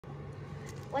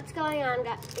What's going on,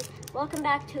 guys? Welcome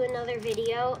back to another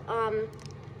video.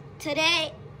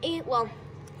 Today,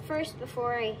 first,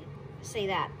 before I say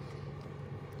that,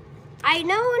 I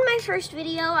know in my first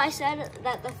video I said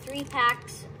that the 3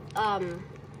 packs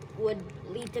would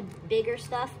lead to bigger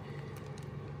stuff.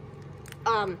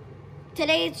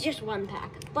 Today it's just 1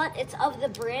 pack, but it's of the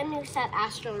brand new set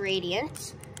Astral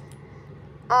Radiance.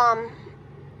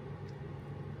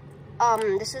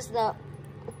 This is the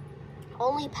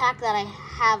only pack that I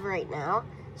have right now,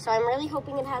 so I'm really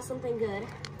hoping it has something good.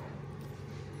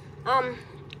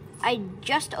 I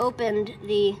just opened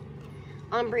the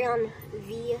Umbreon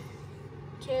V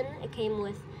tin. It came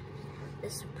with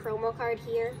this promo card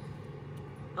here.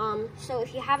 So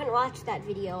if you haven't watched that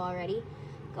video already,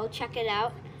 go check it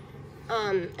out,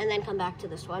 and then come back to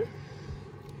this one.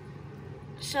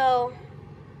 So,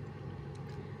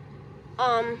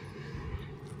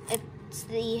 it's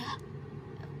the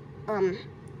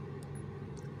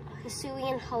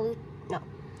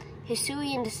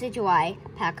Hisuian Decidueye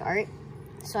pack art.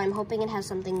 So I'm hoping it has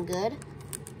something good.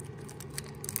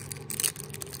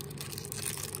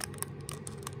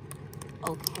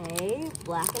 Okay,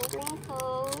 black and green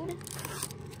code.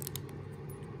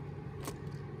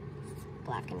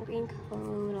 Black and green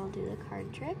code, I'll do the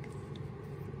card trick.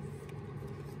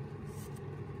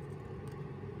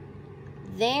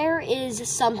 There is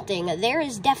something. There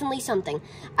is definitely something.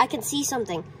 I can see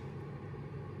something.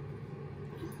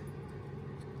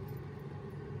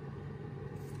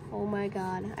 Oh my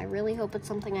god. I really hope it's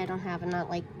something I don't have and not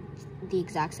like the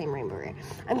exact same rainbow rare.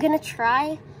 I'm gonna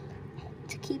try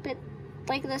to keep it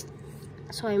like this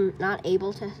so I'm not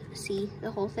able to see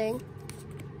the whole thing.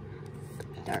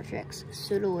 Dartrix,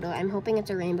 Sudowoodo. I'm hoping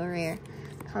it's a rainbow rare.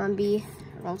 Combi,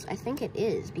 or else I think it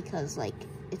is because like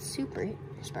it's super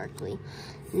sparkly.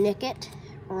 Nickit,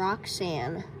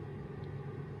 Roxanne.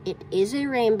 It is a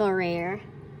rainbow rare.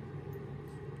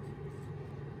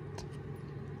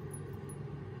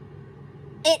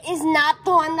 It is not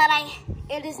the one that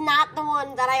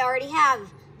I already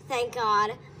have. Thank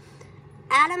God.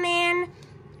 Adaman,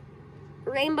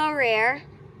 rainbow rare.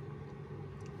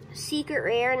 Secret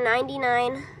rare,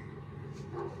 99.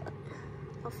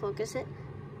 I'll focus it.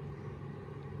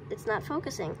 It's not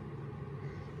focusing.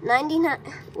 99,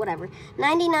 whatever.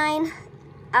 99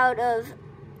 out of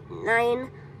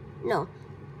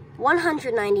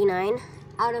 199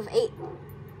 out of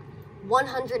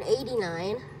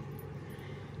 189.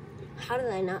 How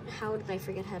did I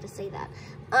forget how to say that?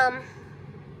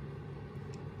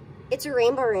 It's a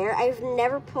rainbow rare. I've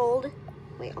never pulled,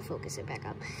 wait, I'll focus it back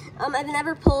up. I've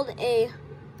never pulled a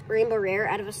rainbow rare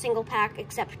out of a single pack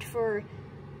except for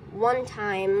one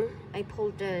time I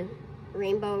pulled a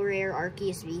rainbow rare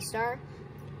Arceus V-Star.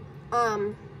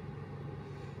 And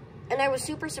I was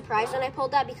super surprised when I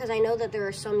pulled that because I know that there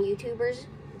are some YouTubers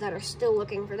that are still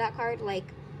looking for that card. Like,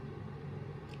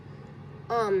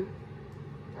 I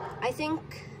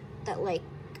think that like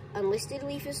Unlisted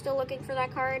Leaf is still looking for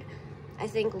that card. I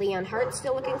think Leon Hart's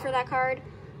still looking for that card.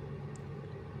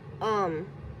 And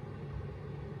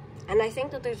I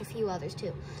think that there's a few others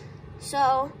too.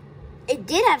 So, it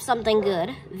did have something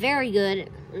good. Very good,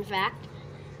 in fact.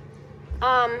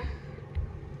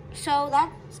 So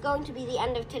that's going to be the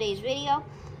end of today's video.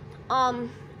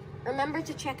 Remember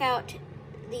to check out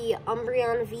the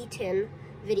Umbreon V-Tin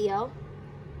video.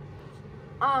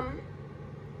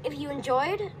 If you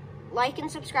enjoyed, like and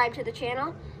subscribe to the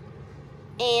channel.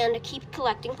 And keep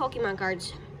collecting Pokemon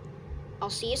cards. I'll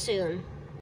see you soon.